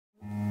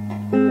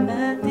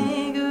I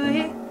think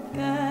we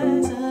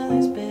got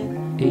something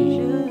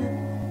special.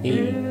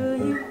 Girl,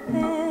 you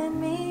and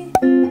me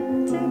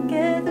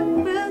together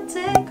will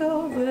take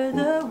over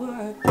the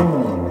world.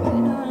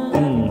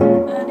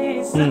 I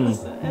need some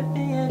at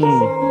the end.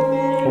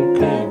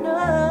 Okay.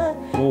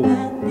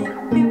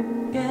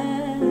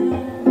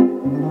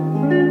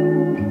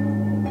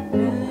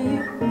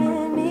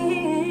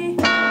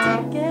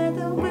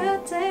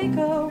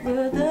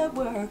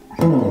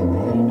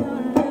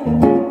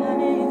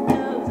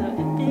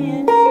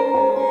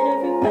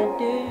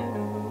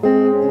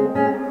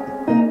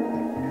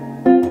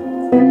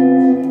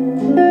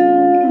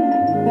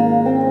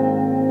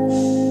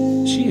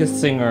 She a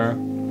singer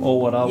or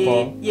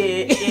whatever.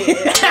 Yeah.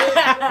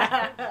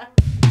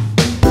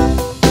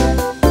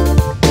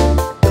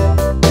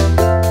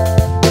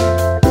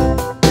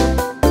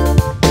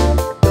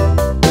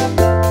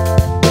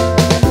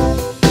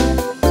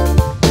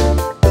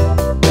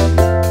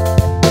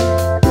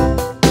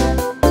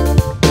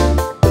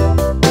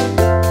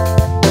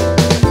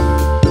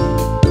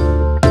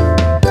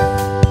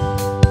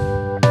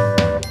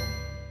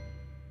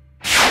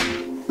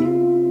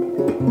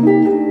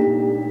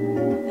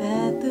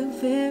 At the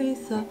very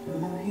thought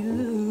of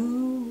you.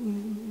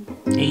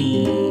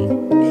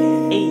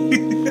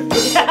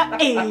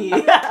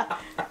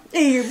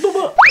 Hey,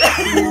 boo-boo.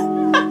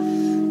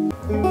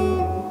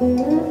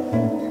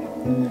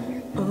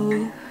 Oh,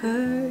 you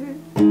heard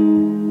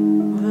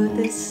what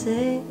they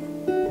say.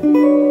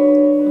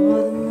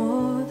 Oh, the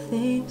more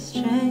things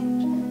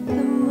change,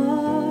 the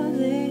more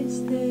they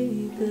stay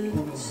the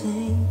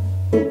same.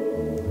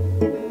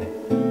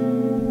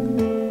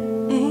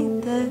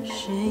 Ain't that a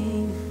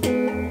shame?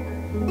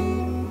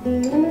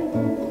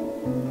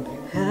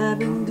 I've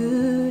been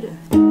good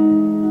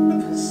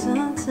for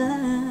some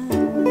time.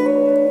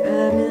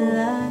 I've been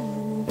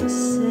lying to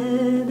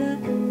say that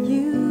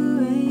you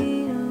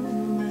ain't on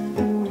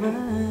my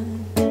mind.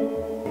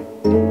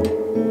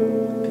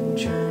 Been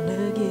trying to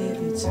give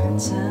it some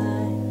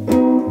time.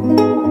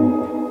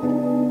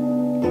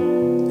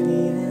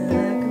 Feeling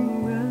like I'm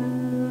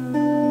running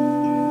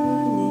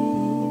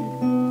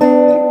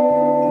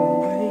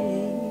away.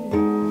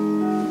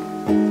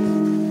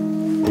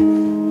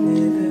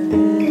 Never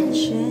had a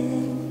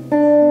chance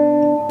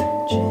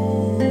to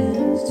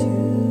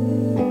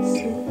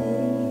say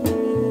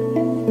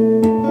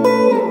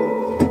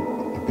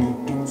I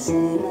can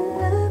say my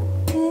love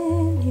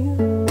in you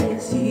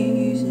is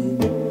easy.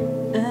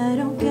 I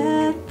don't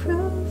got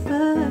proof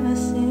of a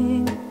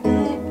single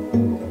thing.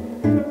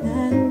 I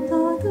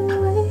know the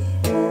way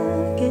I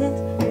guess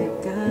you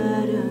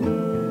got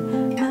under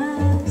my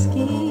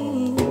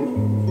skin.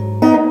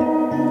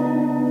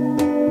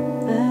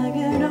 I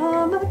got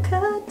all my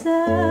cards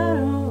out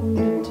on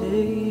the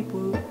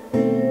table.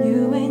 You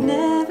ain't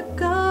never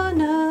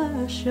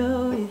gonna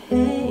show your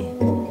hand.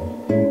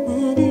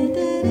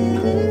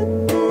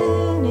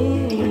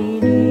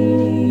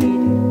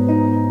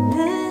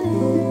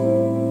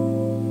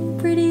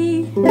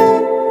 Pretty.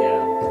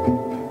 Yeah.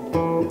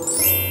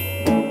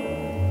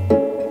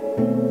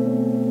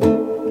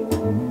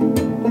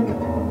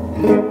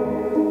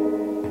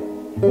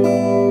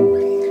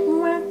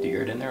 Do you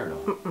hear it in there or no?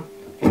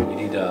 Okay, you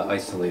need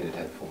isolated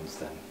headphones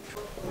then.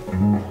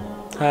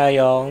 Hi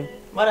y'all.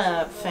 What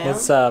up, fam?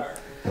 What's up?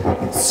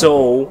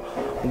 So,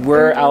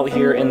 we're out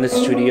here in the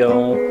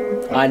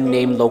studio,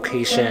 unnamed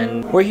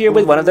location. We're here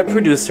with one of the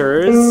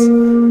producers.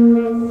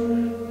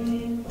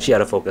 She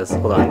out of focus.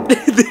 Hold on.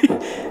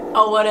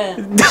 Oh, what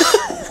in?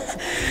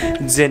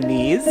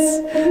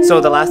 Denice.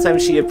 So the last time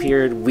she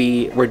appeared,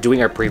 we were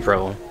doing our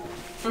pre-pro.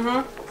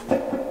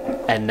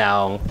 And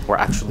now we're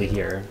actually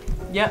here.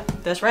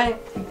 Yep, that's right.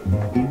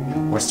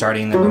 We're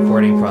starting the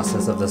recording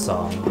process of the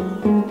song.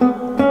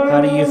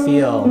 How do you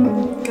feel?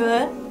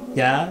 Good.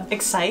 Yeah?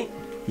 Excite.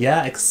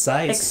 Yeah,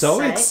 excited. So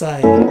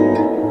Excite. excited.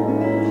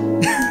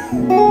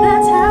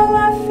 That's how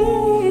I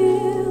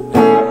feel.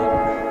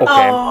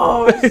 Okay.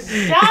 Oh,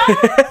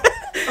 shut.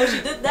 Oh,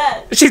 she did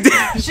that. She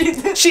did. She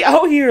did. She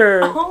out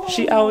here. Oh.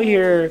 She out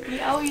here. We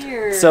out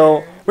here.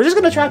 So we're just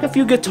gonna track a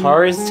few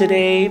guitars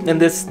today in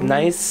this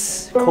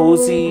nice,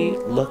 cozy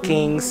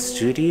looking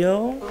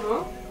studio.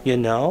 You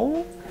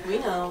know? We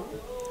know.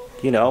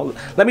 You know?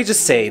 Let me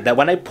just say that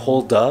when I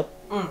pulled up,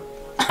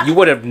 you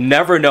would have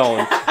never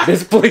known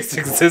this place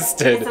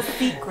existed. It's a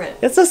secret.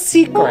 It's a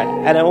secret,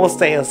 and it will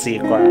stay a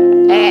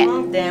secret.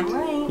 Damn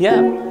right. Yeah.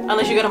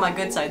 Unless you get on my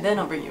good side, then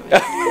I'll bring you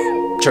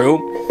in. True.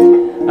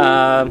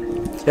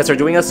 Yes, we're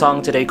doing a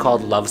song today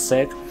called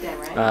Lovesick. Damn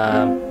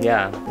right.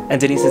 Yeah. And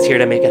Denice is here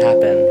to make it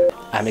happen.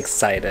 I'm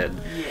excited.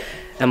 Yeah.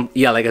 And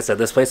yeah, like I said,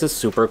 this place is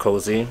super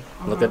cozy.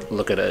 Look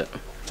at it.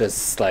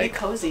 Just Be like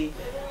cozy.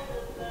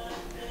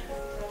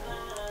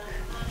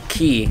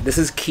 key. This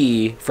is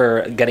key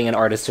for getting an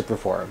artist to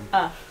perform.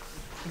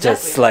 Exactly.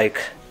 Just like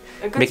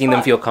A good making them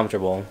spot. feel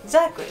comfortable,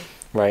 Exactly.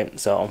 right?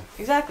 So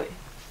Exactly.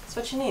 That's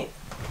what you need.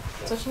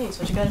 That's what you need. That's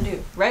what you gotta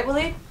do. Right,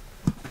 Willie?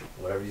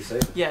 Whatever you say.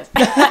 Yes.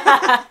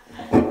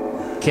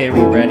 okay,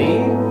 we ready?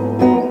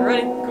 We're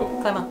ready. Go.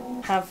 Climb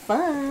on. Have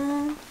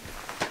fun.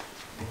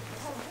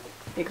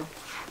 Here you go.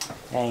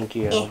 Thank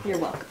you. You're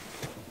welcome.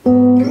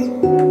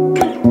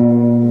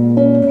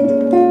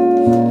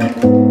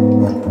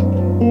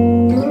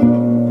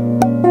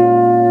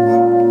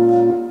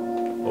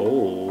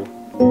 Oh.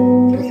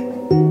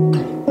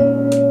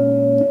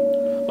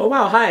 Oh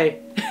wow, hi.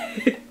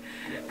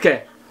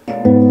 Okay.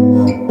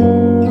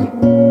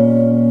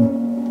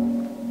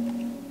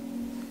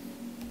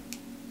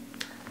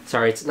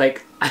 Sorry, it's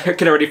like I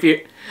can already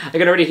hear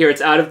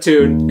it's out of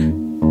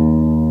tune.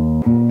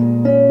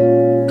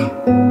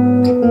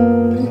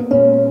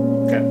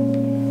 Okay.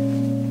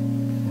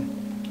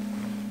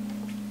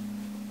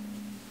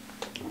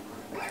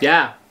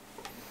 Yeah.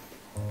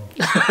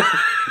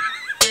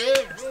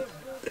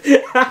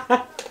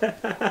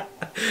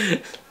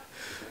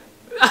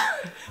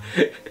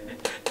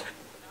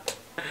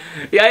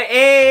 Yeah,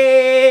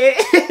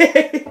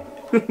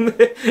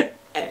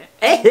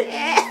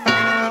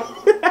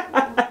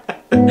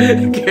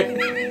 okay.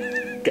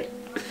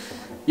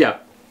 Yeah.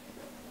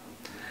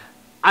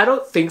 I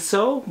don't think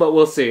so, but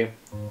we'll see.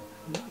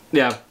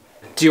 Yeah.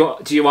 Do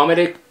you want me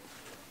to?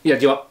 Yeah.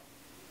 Do you want?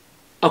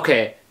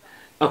 Okay.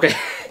 Okay.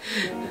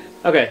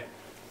 Okay.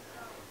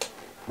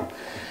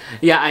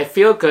 Yeah, I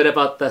feel good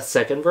about the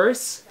second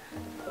verse.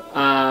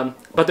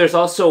 But there's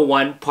also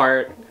one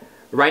part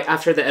right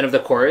after the end of the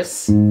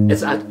chorus.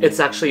 It's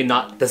actually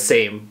not the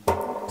same.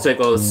 So it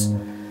goes,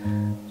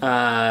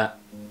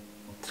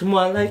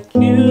 someone like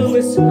you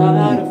is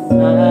hard to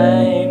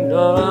find.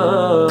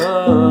 Oh,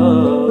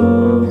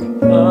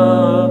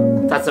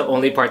 oh. That's the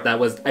only part that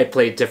I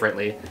played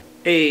differently.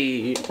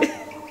 Hey.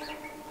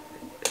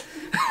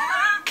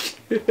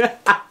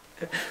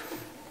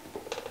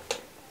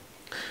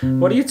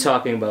 What are you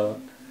talking about?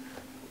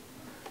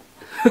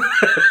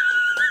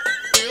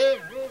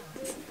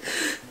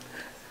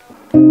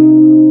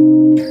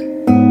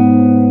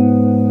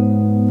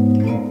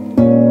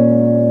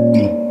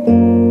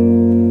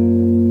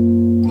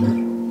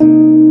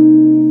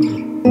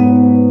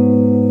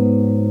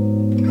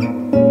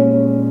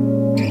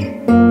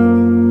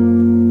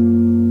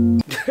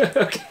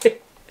 Okay.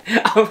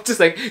 I'm just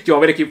like, do you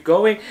want me to keep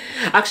going?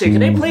 Actually,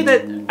 can I play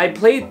that? I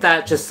played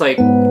that just like...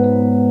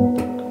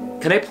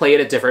 Can I play it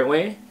a different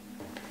way?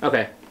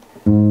 Okay.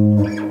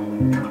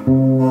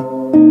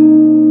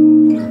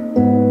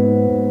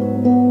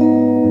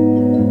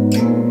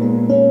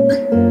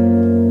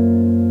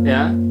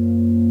 Yeah?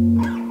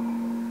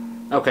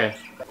 Okay.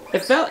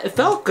 It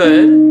felt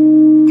good.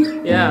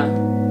 Yeah.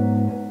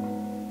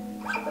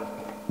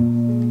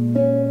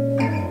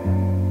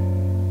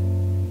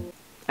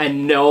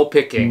 And no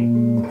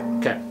picking.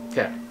 Okay,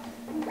 okay.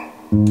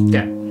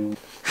 Okay.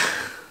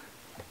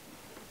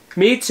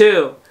 Me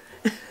too.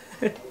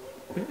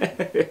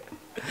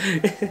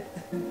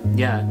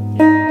 Yeah.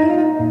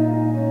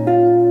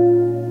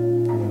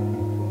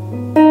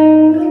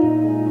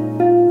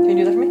 Can you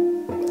do that for me?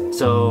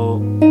 So...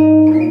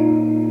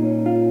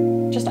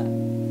 Just that.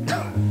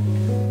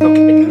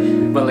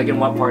 Okay. But like in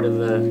what part of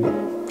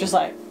the... Just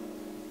like,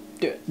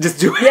 do it. Just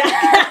do it.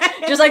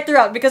 Yeah. Just like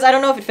throughout, because I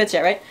don't know if it fits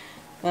yet, right?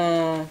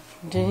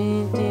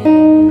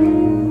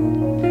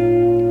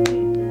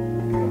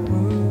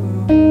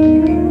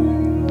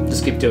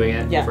 Just keep doing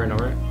it Yeah. over and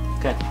over.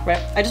 Okay.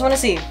 Right. I just want to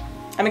see.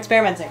 I'm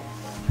experimenting.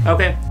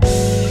 Okay.